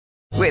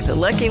With the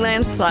Lucky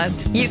Land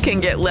Slots, you can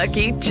get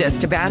lucky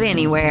just about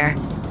anywhere.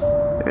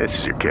 This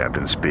is your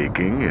captain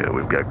speaking.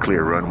 We've got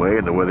clear runway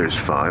and the weather's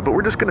fine, but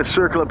we're just going to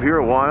circle up here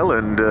a while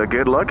and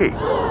get lucky.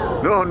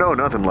 No,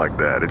 nothing like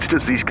that. It's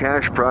just these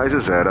cash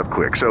prizes add up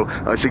quick. So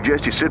I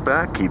suggest you sit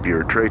back, keep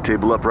your tray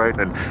table upright,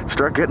 and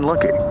start getting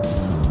lucky.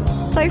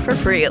 Play for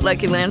free at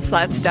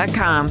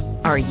LuckyLandSlots.com.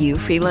 Are you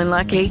feeling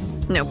lucky?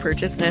 No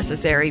purchase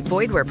necessary.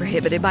 Void where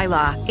prohibited by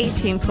law.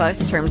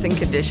 18+ terms and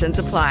conditions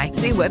apply.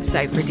 See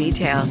website for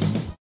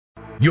details.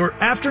 Your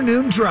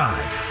afternoon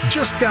drive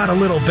just got a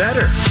little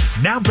better.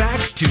 Now back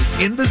to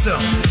In the Zone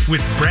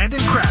with Brandon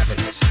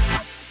Kravitz.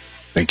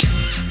 Thank you.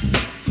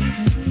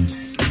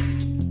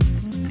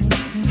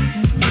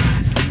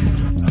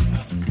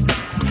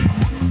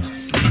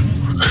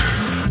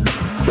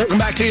 Welcome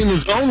back to In the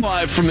Zone,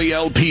 live from the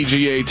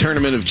LPGA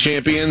Tournament of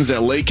Champions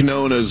at Lake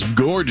Nona's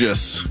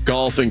gorgeous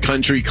Golf and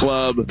Country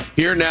Club.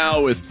 Here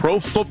now with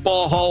Pro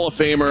Football Hall of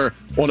Famer,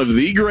 one of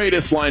the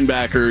greatest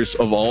linebackers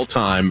of all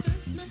time,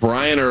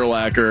 Brian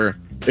Urlacher.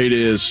 It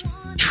is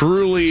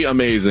truly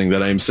amazing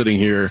that I'm sitting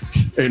here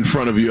in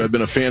front of you. I've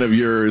been a fan of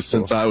yours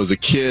since I was a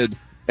kid.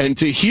 And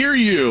to hear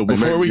you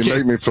before you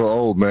make me feel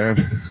old, man.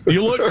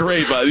 You look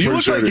great, buddy. You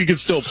look like you could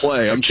still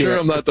play. I'm sure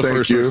I'm not the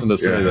first person to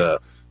say that.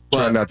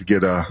 Try not to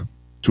get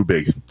too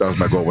big. That was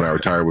my goal when I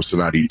retired, was to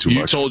not eat too much.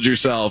 You told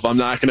yourself, I'm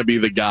not going to be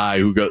the guy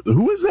who goes,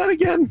 who is that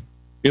again?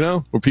 You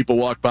know, where people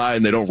walk by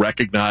and they don't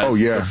recognize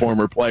the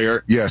former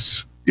player.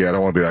 Yes. Yeah, I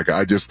don't want to be that guy.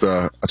 I just,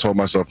 I told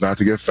myself not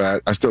to get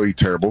fat. I still eat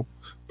terrible,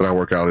 but I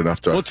work out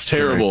enough to. What's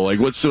terrible? Like,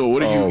 what do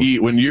you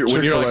eat when you're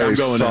like, I'm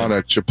going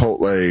Sonic,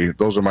 Chipotle,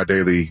 those are my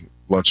daily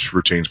lunch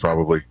routines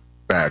probably.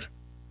 Bad.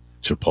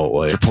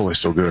 Chipotle's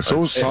so good.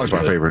 So Sonic's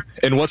my favorite.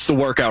 And what's the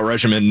workout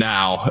regimen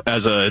now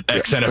as an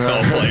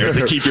ex-NFL player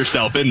to keep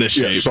yourself in this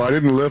shape? So I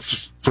didn't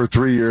lift for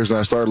 3 years, and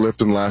I started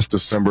lifting last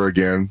December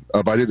again.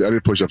 I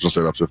did push-ups and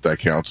sit-ups, if that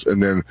counts.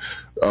 And then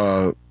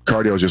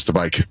cardio is just the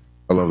bike.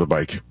 I love the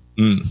bike.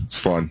 It's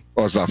fun.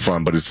 Well, it's not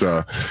fun, but it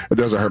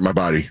doesn't hurt my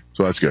body,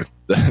 so that's good.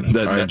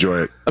 I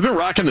enjoy it. I've been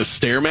rocking the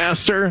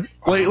Stairmaster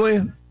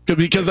lately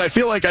because I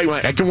feel like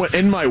I can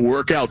end my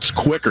workouts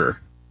quicker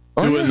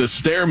doing the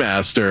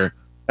Stairmaster.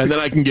 And then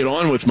I can get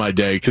on with my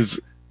day because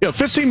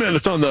 15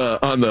 minutes on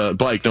the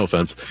bike, no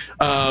offense.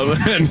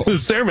 And the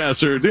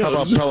Stairmaster. How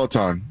about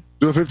Peloton?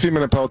 Do a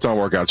 15-minute Peloton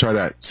workout. Try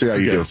that. See how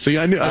you do. See,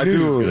 I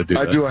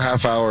do a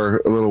half hour,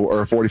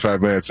 or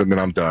 45 minutes, and then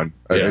I'm done.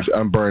 Yeah.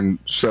 I'm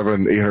burned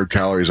 700-800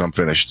 calories. I'm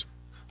finished.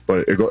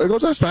 But it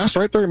goes as fast,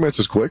 right? 30 minutes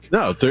is quick.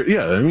 No, you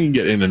can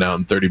get in and out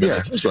in 30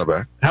 minutes. Yeah, it's not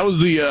bad. How was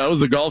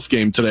the golf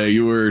game today?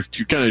 You're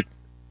kind of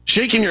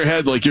shaking your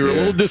head like you were a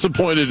little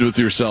disappointed with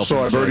yourself.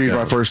 So I birdied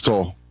my first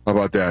hole. How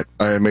about that?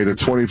 I made a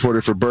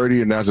 20-footer for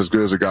birdie, and that's as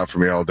good as it got for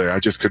me all day.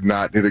 I just could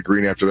not hit a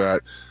green after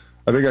that.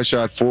 I think I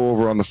shot 4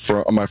 over on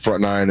my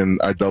front 9, and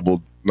I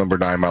doubled number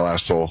 9 my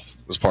last hole.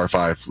 It was par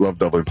 5. Love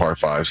doubling par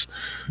 5s.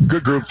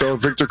 Good group, though.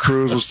 Victor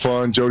Cruz was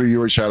fun. Jody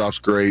Ewart shot-off's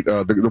great.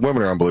 The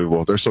women are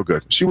unbelievable. They're so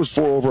good. She was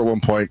 4 over at one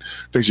point.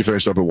 I think she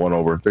finished up at 1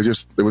 over.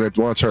 When they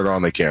want to turn it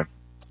on, they can.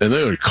 And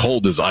they were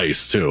cold as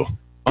ice, too.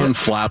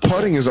 Unflappable.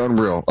 Putting is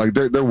unreal. Like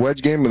their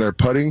wedge game and their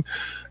putting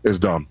is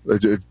dumb.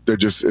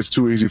 It's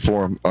too easy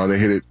for them. They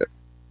hit it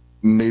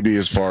maybe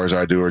as far as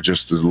I do, or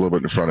just a little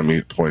bit in front of me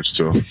at points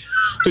too.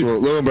 It's a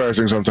little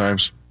embarrassing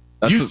sometimes.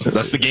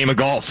 That's the game of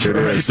golf. It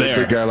is. A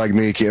big guy like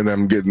me and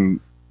them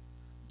getting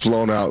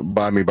flown out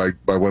by me by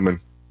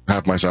women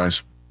half my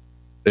size.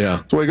 Yeah,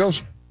 that's the way it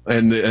goes.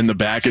 And the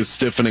back is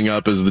stiffening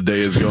up as the day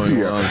is going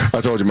along.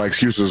 I told you my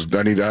excuses.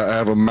 I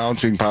have a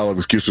mounting pile of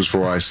excuses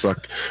for why I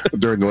suck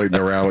during the late in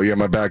the round.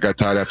 My back got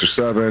tight after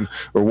 7.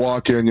 We're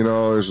walking.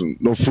 There's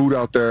no food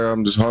out there.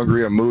 I'm just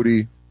hungry. I'm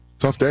moody.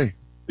 Tough day.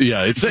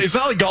 Yeah, it's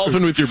not like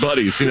golfing with your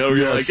buddies. You're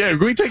like, hey, can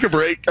we take a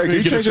break? Hey, can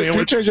you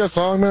change that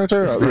song, man?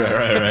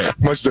 Right.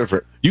 Much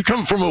different. You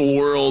come from a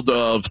world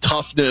of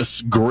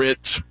toughness,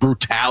 grit,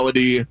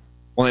 brutality,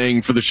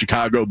 playing for the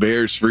Chicago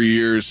Bears for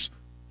years.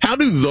 How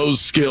do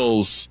those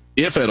skills,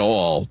 if at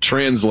all,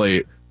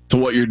 translate to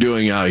what you're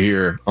doing out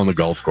here on the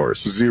golf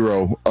course?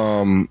 Zero.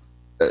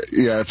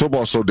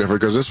 Football's so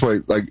different because this way,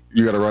 like,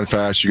 you got to run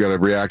fast, you got to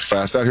react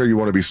fast. Out here, you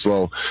want to be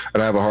slow,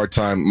 and I have a hard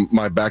time.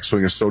 My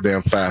backswing is so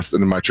damn fast,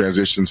 and then my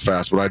transition's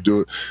fast. When I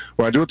do it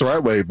the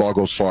right way, ball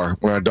goes far.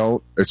 When I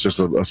don't, it's just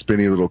a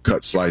spinny little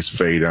cut, slice,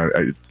 fade.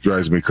 It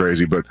drives me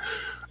crazy. But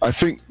I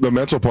think the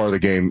mental part of the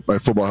game,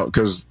 like football,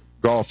 because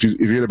golf,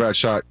 if you hit a bad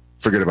shot,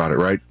 forget about it,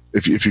 right?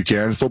 If you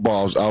can.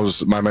 Football,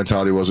 my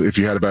mentality was, if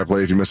you had a bad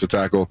play, if you missed a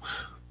tackle,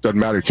 doesn't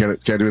matter.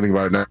 Can't do anything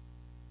about it now.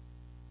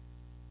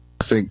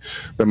 I think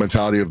the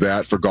mentality of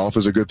that for golf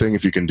is a good thing.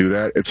 If you can do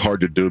that, it's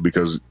hard to do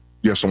because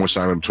you have so much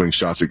time in between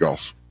shots at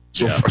golf.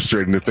 So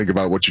frustrating to think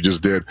about what you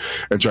just did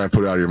and try and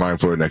put it out of your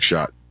mind for the next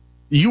shot.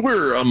 You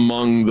were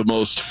among the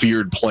most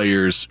feared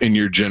players in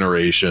your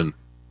generation.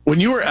 When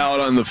you were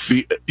out on the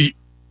field,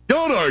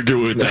 don't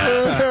argue with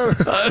that.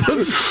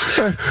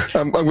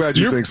 I'm glad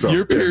you think so.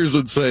 Your peers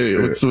would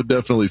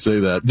definitely say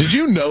that. Did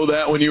you know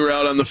that when you were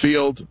out on the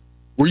field?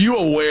 Were you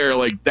aware,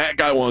 like, that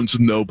guy wants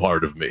no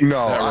part of me?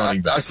 No,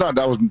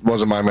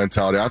 wasn't my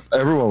mentality.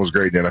 Everyone was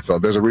great in the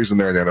NFL. There's a reason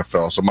they're in the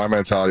NFL. So my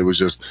mentality was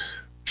just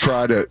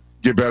try to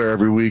get better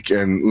every week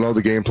and know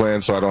the game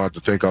plan so I don't have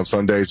to think on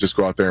Sundays. Just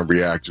go out there and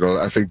react.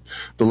 I think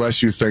the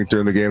less you think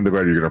during the game, the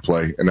better you're going to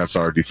play. And that's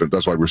our defense.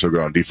 That's why we're so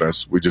good on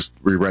defense. We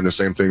ran the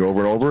same thing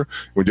over and over.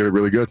 We did it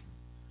really good.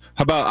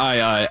 How about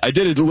I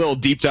did a little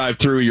deep dive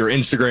through your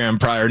Instagram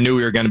prior. Knew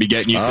we were going to be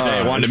getting you today.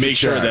 I wanted to make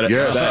sure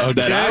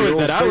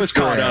that I was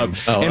caught up.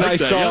 And I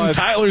saw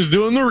Tyler's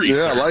doing the research.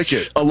 Yeah, I like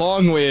it.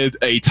 Along with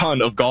a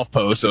ton of golf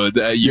posts. So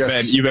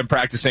you've been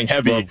practicing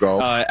heavy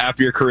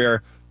after your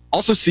career.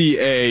 Also see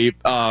a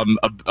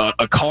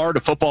card, a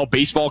football,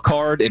 baseball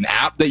card, an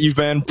app that you've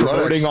been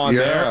promoting on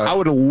there. I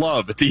would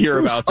love to hear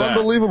about that.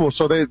 Unbelievable.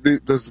 So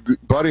this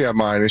buddy of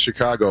mine in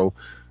Chicago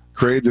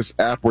created this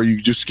app where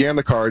you just scan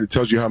the card. It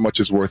tells you how much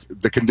it's worth.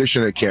 The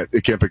condition, it can't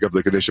pick up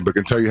the condition, but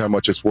can tell you how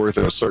much it's worth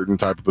in a certain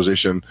type of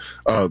position.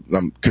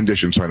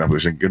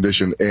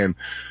 Condition. And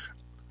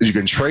you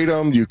can trade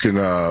them. You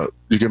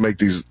can make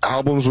these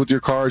albums with your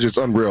cards. It's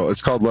unreal.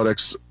 It's called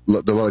the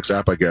Ludix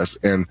app, I guess,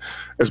 and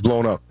it's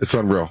blown up. It's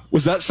unreal.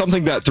 Was that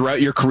something that throughout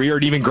your career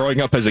and even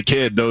growing up as a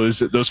kid, those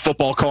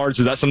football cards,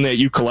 is that something that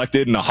you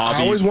collected in a hobby?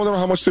 I always wondered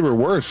how much they were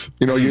worth.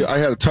 I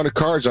had a ton of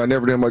cards. I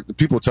never knew how much.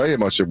 People tell you how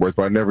much they're worth,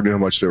 but I never knew how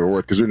much they were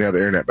worth because we didn't have the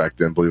internet back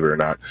then, believe it or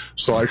not.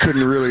 So I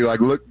couldn't really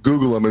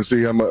Google them and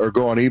see how much, or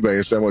go on eBay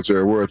and see how much they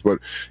were worth. But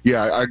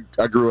yeah,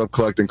 I grew up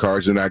collecting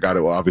cards, and I got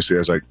it. Well, obviously,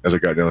 as I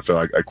got in the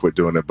NFL, I quit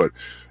doing it, but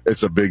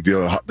it's a big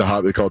deal. The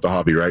hobby, they call it the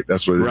hobby, right?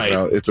 That's what it is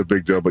now. It's a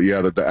big deal. But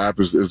yeah, the app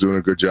is doing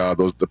a good job.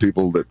 The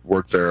people that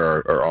work there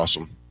are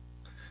awesome.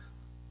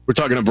 We're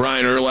talking to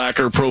Brian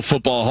Urlacher, Pro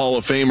Football Hall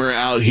of Famer,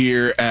 out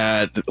here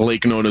at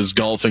Lake Nona's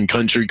Golf and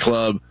Country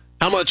Club.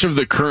 How much of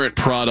the current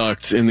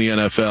product in the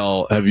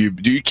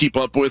NFL do you keep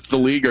up with the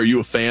league? Are you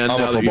a fan?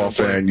 I'm a football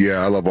fan. Yeah,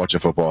 I love watching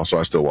football, so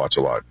I still watch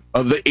a lot.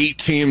 Of the 8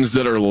 teams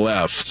that are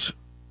left,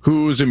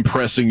 who's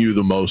impressing you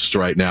the most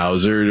right now?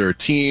 Is there a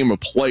team, a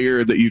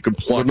player that you can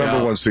pluck out? The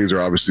number one seeds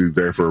are obviously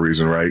there for a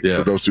reason, right? Yeah.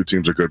 But those 2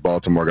 teams are good.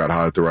 Baltimore got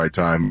hot at the right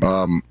time.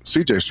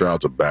 CJ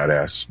Stroud's a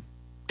badass.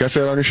 Can I say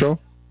that on your show?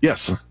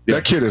 Yes.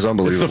 That kid is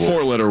unbelievable. It's the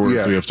 4-letter word we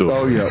have to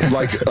avoid. Oh, yeah.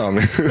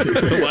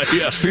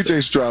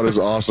 CJ Stroud is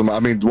awesome.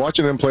 I mean,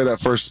 watching him play that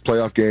first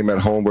playoff game at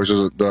home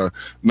versus the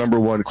number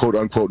one, quote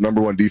unquote,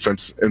 number one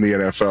defense in the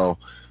NFL,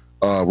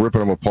 ripping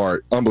them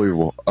apart.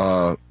 Unbelievable.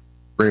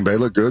 Green Bay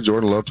looked good.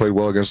 Jordan Love played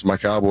well against my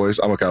Cowboys.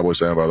 I'm a Cowboys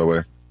fan, by the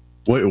way.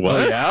 Wait, what?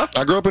 Oh, yeah?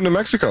 I grew up in New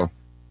Mexico.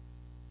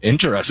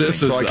 Interesting.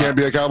 So I can't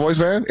be a Cowboys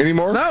fan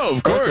anymore? No,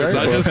 of course.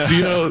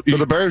 Okay, but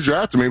the Bears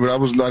drafted me, but I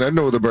didn't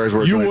know who the Bears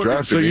were until they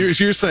drafted me.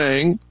 So you're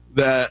saying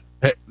that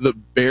the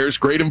Bears,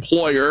 great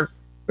employer,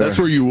 that's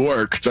where you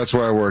worked. That's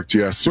where I worked,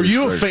 yes. Were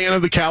you a fan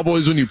of the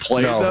Cowboys when you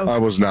played, No, though? I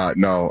was not,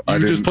 no. You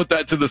just put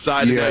that to the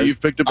side and now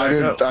you've picked it back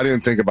up? I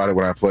didn't think about it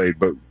when I played,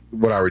 but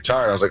when I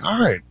retired, I was like, all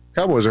right,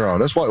 Cowboys are on.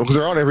 That's why, because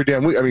they're on every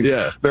damn week. I mean,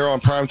 they're on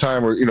prime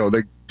time, or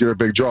they get a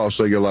big draw,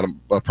 so they get a lot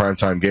of prime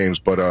time games.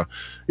 But I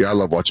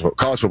love watching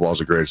football. College football is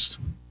the greatest.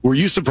 Were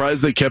you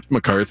surprised they kept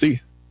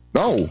McCarthy?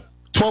 No,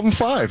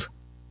 12-5.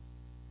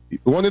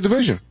 Won the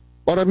division.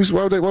 Why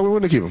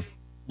wouldn't they keep him?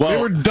 Well, they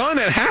were done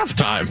at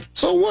halftime.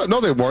 So what? No,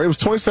 they weren't. It was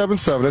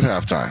 27-7 at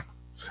halftime.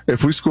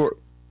 If we score,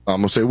 I'm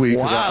gonna say we.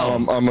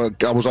 Wow.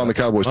 I was on the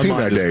Cowboys team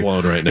that day.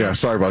 Right now. Yeah,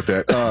 sorry about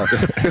that.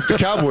 If the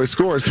Cowboys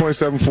score, it's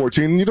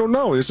 27-14. You don't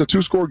know. It's a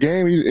 2-score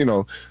game.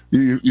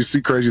 You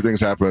see crazy things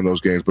happen in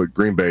those games. But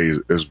Green Bay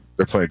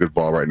they're playing good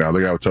ball right now.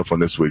 They're gonna have a tough one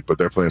this week, but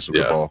they're playing some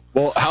good ball.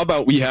 Well, how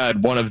about we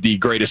had one of the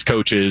greatest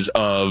coaches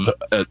of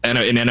in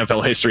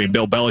NFL history,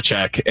 Bill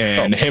Belichick,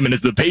 and him and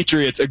the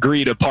Patriots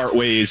agree to part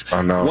ways.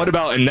 I know. What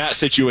about in that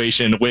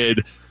situation with?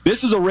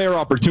 This is a rare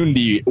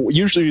opportunity.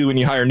 Usually when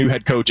you hire a new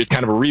head coach, it's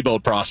kind of a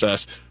rebuild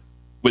process.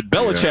 With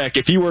Belichick,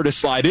 if you were to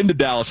slide into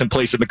Dallas in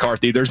place of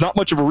McCarthy, there's not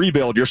much of a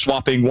rebuild. You're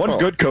swapping one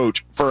good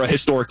coach for a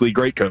historically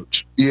great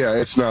coach. Yeah,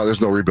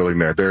 there's no rebuilding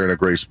there. They're in a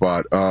great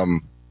spot. I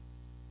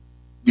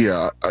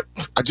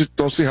just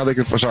don't see how they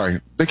can.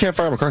 Sorry, they can't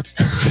fire McCarthy.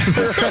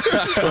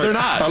 They're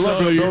not. I love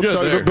Bill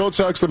Belichick. Bill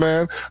Belichick's the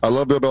man. I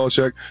love Bill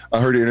Belichick.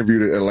 I heard he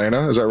interviewed at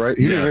Atlanta. Is that right?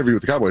 He didn't interview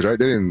with the Cowboys, right?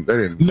 They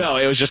didn't. No,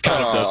 it was just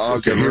kind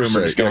of the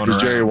rumors going around.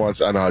 Jerry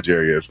wants. I know how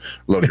Jerry is.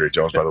 Love Jerry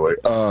Jones, by the way.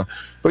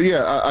 But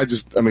yeah,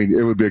 I mean,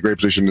 it would be a great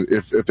position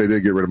if they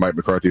did get rid of Mike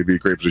McCarthy. It'd be a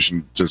great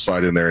position to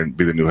slide in there and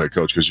be the new head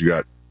coach because you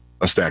got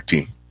a stacked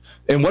team.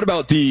 And what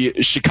about the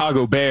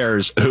Chicago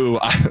Bears, who,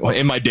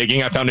 in my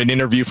digging, I found an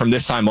interview from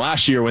this time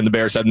last year when the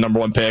Bears had the number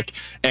 1 pick,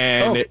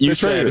 and you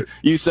said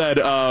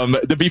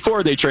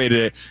before they traded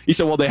it, you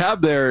said, well, they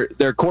have their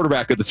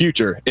quarterback of the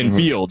future in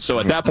Fields, so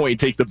at that point, you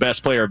take the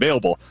best player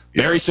available.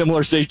 Very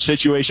similar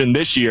situation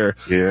this year.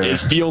 Yeah.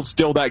 Is Fields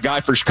still that guy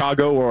for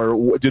Chicago,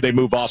 or do they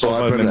move off of him?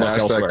 So I've been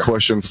asked that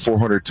question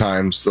 400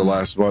 times the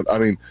last month. I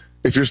mean,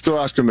 if you're still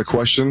asking the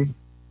question,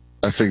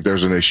 I think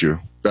there's an issue.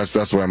 That's the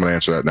way I'm going to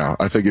answer that now.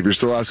 I think if you're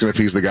still asking if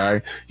he's the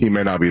guy, he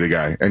may not be the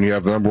guy. And you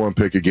have the number 1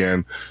 pick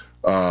again.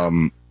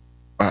 I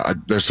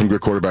there's some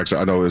good quarterbacks.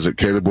 I know. Is it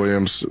Caleb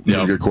Williams?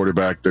 Yep. A good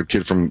quarterback. The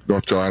kid from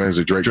North Carolina, is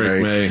it Drake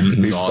May?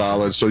 He's awesome.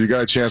 Solid. So you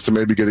got a chance to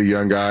maybe get a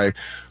young guy.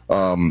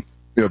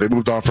 They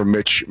moved on from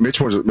Mitch. Mitch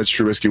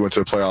Trubisky went to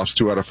the playoffs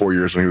 2 out of 4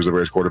 years when he was the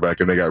Bears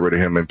quarterback, and they got rid of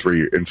him in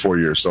 4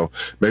 years. So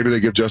maybe they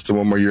give Justin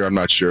one more year. I'm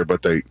not sure,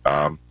 but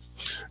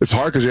it's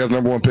hard because you have the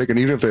number 1 pick, and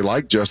even if they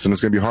like Justin,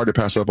 it's going to be hard to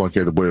pass up on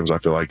Caleb Williams, I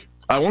feel like.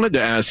 I wanted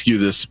to ask you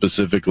this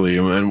specifically,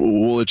 and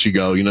we'll let you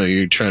go.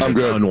 You're trying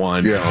to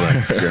unwind.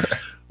 Yeah. Yeah.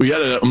 We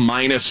had a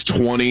minus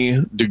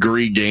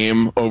 20-degree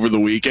game over the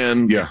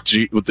weekend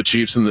with the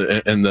Chiefs and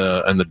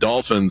the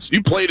Dolphins.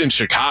 You played in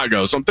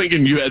Chicago, so I'm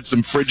thinking you had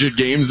some frigid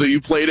games that you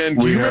played in.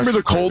 Do you remember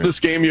the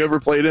coldest game you ever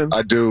played in?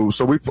 I do.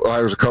 So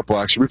there was a couple,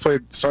 actually. We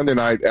played Sunday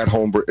night at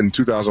home in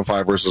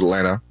 2005 versus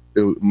Atlanta.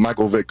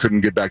 Michael Vick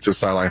couldn't get back to the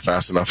sideline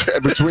fast enough.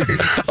 Between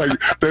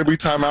there'd be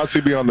timeouts,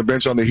 he'd be on the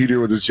bench on the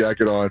heater with his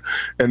jacket on.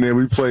 And then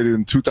we played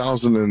in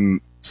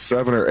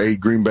 2007 or 8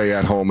 Green Bay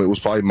at home. It was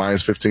probably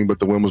minus 15, but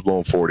the wind was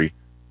blowing 40.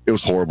 It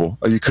was horrible.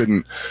 You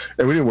couldn't,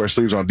 and we didn't wear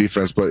sleeves on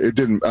defense, but it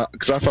didn't,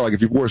 because I felt like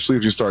if you wore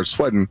sleeves, you started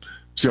sweating,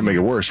 it's going to make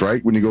it worse,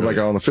 right? When you go back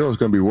out on the field, it's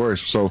going to be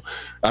worse. So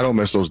I don't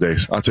miss those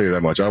days. I'll tell you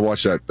that much. I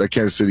watched that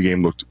Kansas City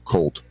game looked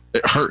cold.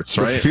 It hurts,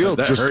 right? The field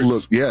just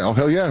looked, oh,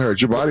 hell yeah, it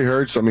hurts. Your body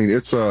hurts. I mean,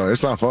 it's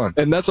not fun.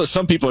 And that's what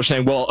some people are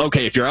saying. Well,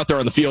 okay, if you're out there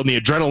on the field and the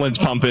adrenaline's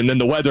pumping, then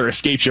the weather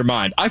escapes your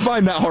mind. I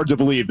find that hard to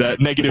believe, that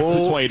negative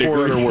 20 degrees.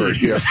 Four-letter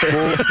word, yes.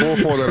 Full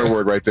four-letter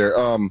word right there.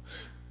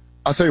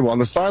 I'll tell you what, on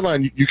the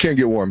sideline, you can't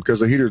get warm because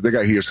they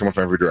got heaters coming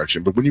from every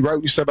direction. But when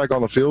you step back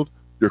on the field,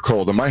 you're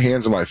cold. And my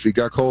hands and my feet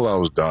got cold, I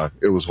was done.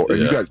 It was horrible.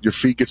 Yeah. And your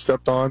feet get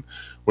stepped on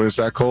when it's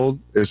that cold.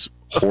 It's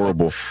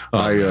horrible.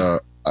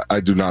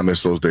 I do not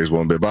miss those days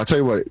one bit. But I'll tell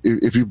you what,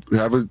 if you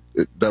have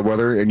that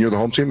weather and you're the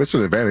home team, it's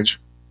an advantage.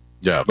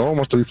 Yeah. No one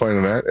wants to be playing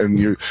in that.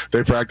 And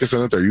they practice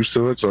in it. They're used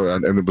to it. So,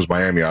 and it was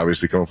Miami,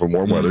 obviously, coming from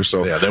warm weather.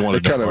 So they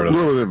wanted kind of a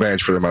little bit of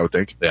advantage for them, I would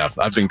think. Yeah,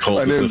 I've been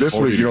cold. And then this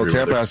week,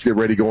 Tampa has to get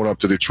ready going up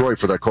to Detroit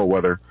for that cold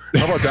weather.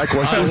 How about that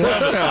question?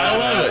 I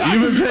love it.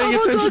 You've been paying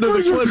attention to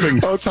the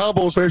clippings. Oh, Tom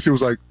Bowles' face, he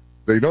was like,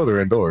 they know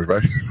they're indoors,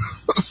 right?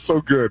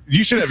 So good.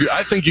 You should have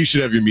I think you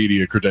should have your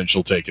media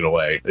credential taken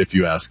away if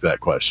you ask that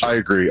question. I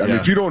agree. I mean,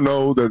 if you don't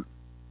know that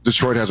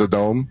Detroit has a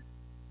dome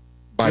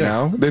by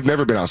now, they've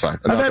never been outside.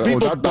 Not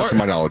to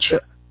my knowledge.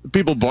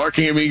 People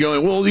barking at me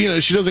going, well,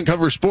 she doesn't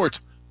cover sports.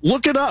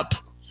 Look it up.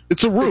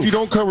 It's a roof. If you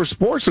don't cover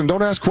sports, then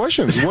don't ask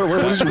questions. What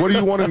do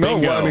you want to know?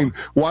 I mean,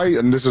 why,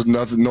 and this is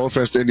nothing, no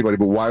offense to anybody,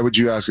 but why would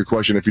you ask a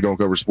question if you don't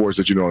cover sports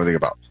that you know anything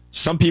about?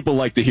 Some people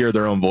like to hear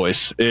their own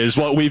voice, is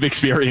what we've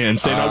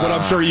experienced, and what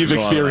I'm sure you've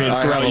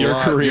experienced throughout your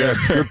career.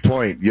 Yes, good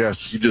point.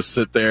 Yes. You just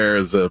sit there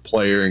as a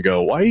player and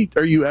go, why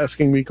are you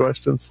asking me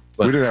questions?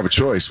 We didn't have a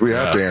choice. We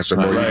have to answer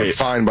more. You're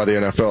fined by the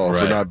NFL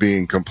for not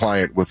being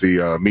compliant with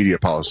the media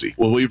policy.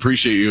 Well, we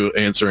appreciate you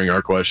answering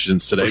our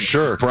questions today. For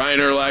sure. Brian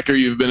Urlacher,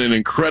 you've been an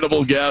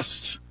incredible guest.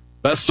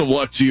 Best of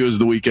luck to you as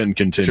the weekend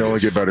continues. Can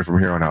only get better from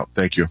here on out.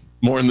 Thank you.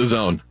 More in the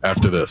zone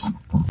after this.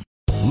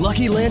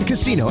 Lucky Land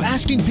Casino,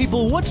 asking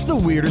people, what's the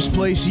weirdest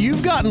place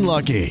you've gotten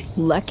lucky?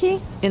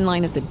 Lucky? In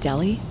line at the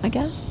deli, I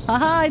guess?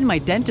 Aha, in my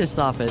dentist's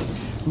office.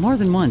 More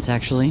than once,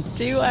 actually.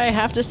 Do I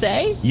have to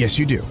say? Yes,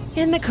 you do.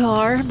 In the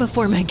car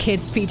before my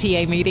kids'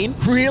 PTA meeting.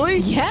 Really?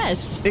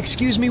 Yes.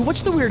 Excuse me,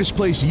 what's the weirdest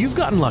place you've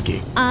gotten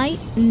lucky? I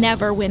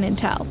never win and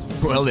tell.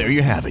 Well, there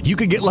you have it. You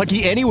can get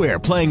lucky anywhere,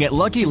 playing at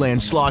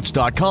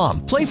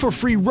LuckyLandSlots.com. Play for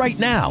free right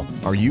now.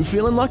 Are you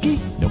feeling lucky?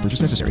 No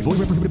purchase necessary. Void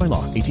where prohibited by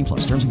law.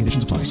 18+. Terms and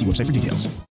conditions apply. See website for details.